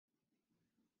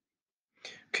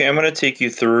Okay, I'm going to take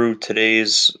you through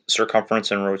today's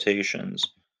circumference and rotations.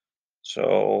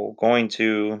 So, going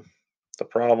to the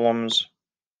problems.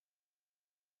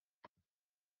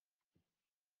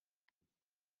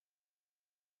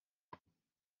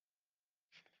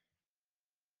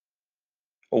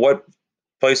 What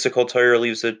bicycle tire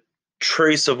leaves a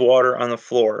trace of water on the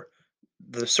floor?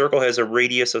 The circle has a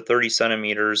radius of 30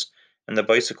 centimeters, and the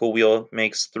bicycle wheel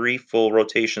makes 3 full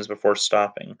rotations before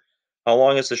stopping. How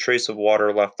long is the trace of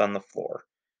water left on the floor?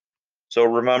 So,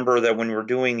 remember that when we're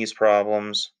doing these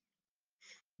problems,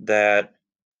 that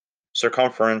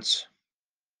circumference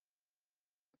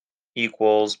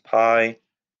equals pi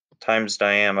times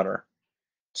diameter.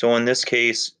 So in this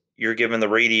case, you're given the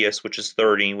radius, which is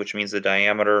 30, which means the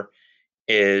diameter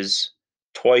is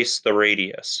twice the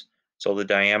radius. So the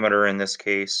diameter in this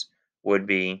case would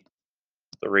be,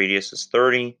 the radius is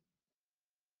 30,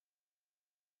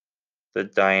 the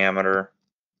diameter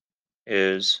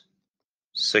is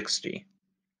 60.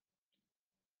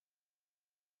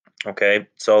 Okay,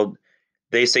 so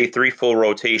they say 3 full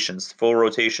rotations. Full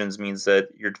rotations means that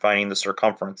you're finding the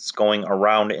circumference. It's going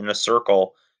around in a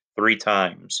circle 3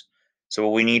 times. So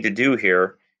what we need to do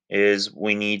here is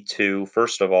we need to,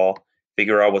 first of all,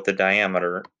 figure out what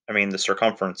the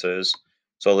circumference is.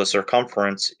 So the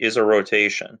circumference is a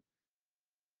rotation.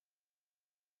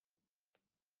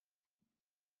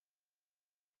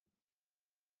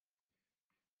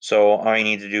 So I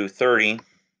need to do 30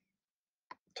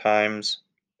 times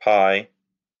pi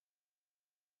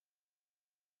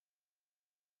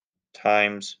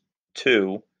times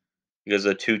 2, because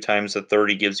the 2 times the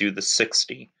 30 gives you the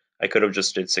 60. I could have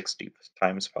just did 60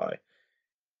 times pi,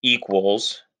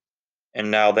 equals, and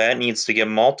now that needs to get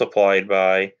multiplied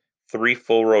by 3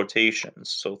 full rotations.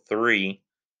 So 3.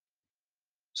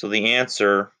 So the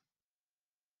answer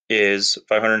is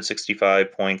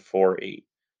 565.48.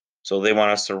 So they want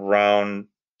us to round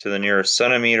to the nearest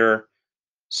centimeter.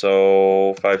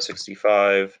 So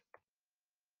 565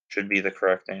 should be the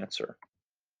correct answer.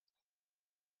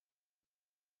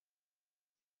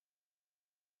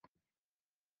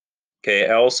 Okay,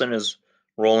 Allison is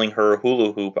rolling her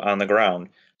hula hoop on the ground.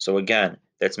 So again,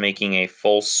 that's making a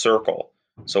full circle.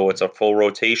 So it's a full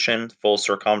rotation, full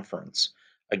circumference.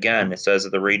 Again, it says that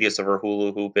the radius of her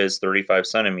hula hoop is 35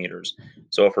 centimeters.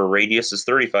 So if her radius is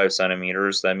 35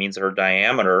 centimeters, that means her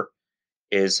diameter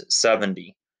is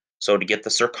 70. So to get the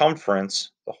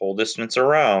circumference, the whole distance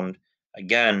around,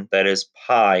 again, that is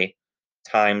pi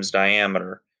times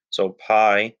diameter. So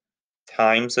pi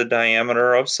times the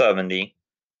diameter of 70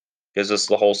 gives us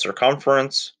the whole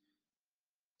circumference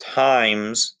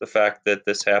times the fact that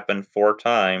this happened 4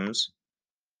 times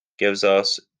gives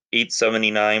us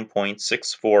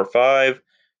 879.645.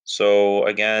 So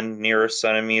again, nearest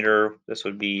centimeter, this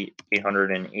would be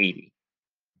 880.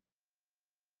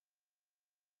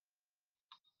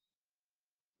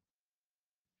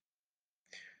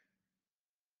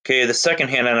 Okay, the second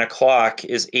hand on a clock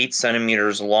is 8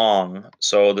 centimeters long.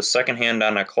 So the second hand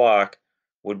on a clock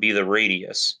would be the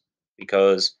radius,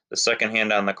 because the second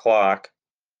hand on the clock,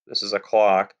 this is a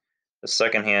clock, the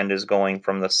second hand is going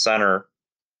from the center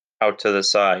out to the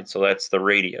side. So that's the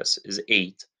radius is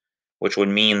 8, which would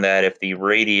mean that if the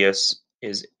radius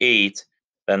is 8,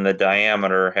 then the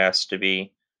diameter has to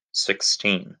be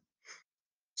 16.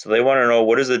 So they want to know,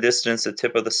 what is the distance the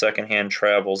tip of the second hand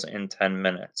travels in 10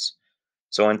 minutes?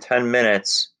 So in 10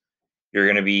 minutes, you're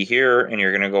going to be here and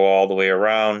you're going to go all the way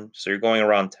around. So you're going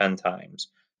around 10 times.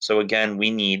 So again, we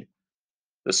need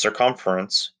the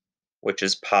circumference, which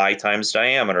is pi times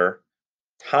diameter,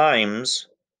 times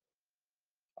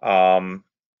the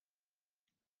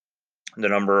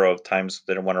number of times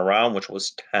that it went around, which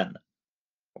was 10.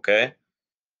 Okay?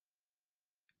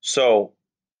 So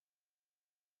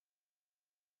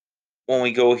when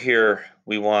we go here,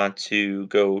 we want to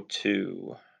go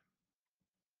to,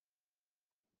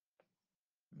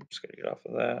 I'm just going to get off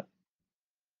of that,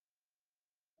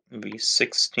 maybe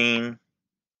 16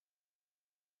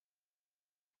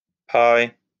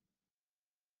 pi.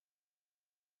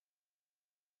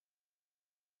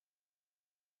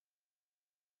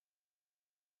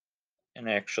 And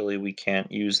actually, we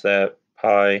can't use that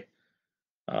pi.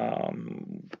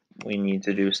 We need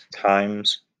to do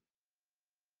times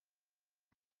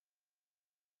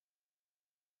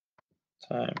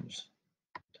 10.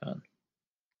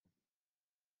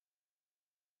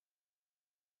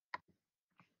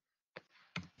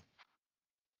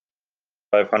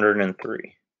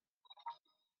 503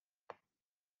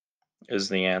 is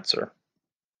the answer.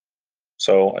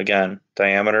 So again,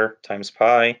 diameter times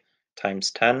pi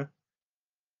times 10,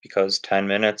 because 10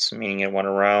 minutes, meaning it went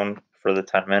around for the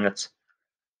 10 minutes.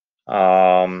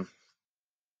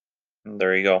 And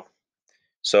there you go.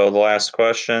 So the last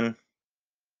question,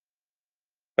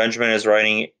 Benjamin is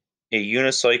riding a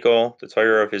unicycle. The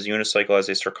tire of his unicycle has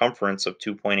a circumference of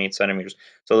 2.8 centimeters.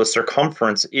 So the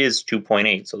circumference is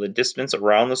 2.8. So the distance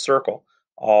around the circle,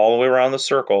 all the way around the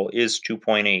circle, is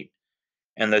 2.8.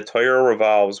 And the tire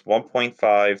revolves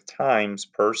 1.5 times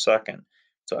per second.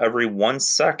 So every 1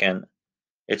 second,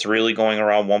 it's really going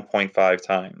around 1.5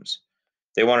 times.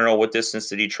 They want to know what distance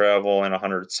did he travel in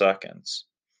 100 seconds.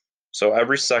 So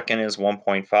every second is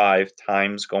 1.5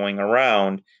 times going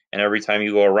around, and every time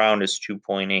you go around is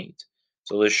 2.8.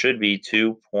 So this should be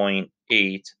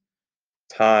 2.8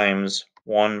 times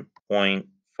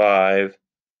 1.5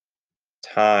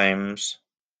 times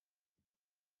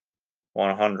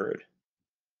 100.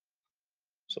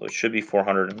 So it should be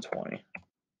 420.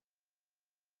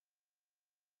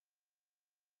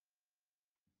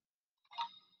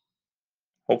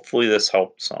 Hopefully this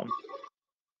helped some.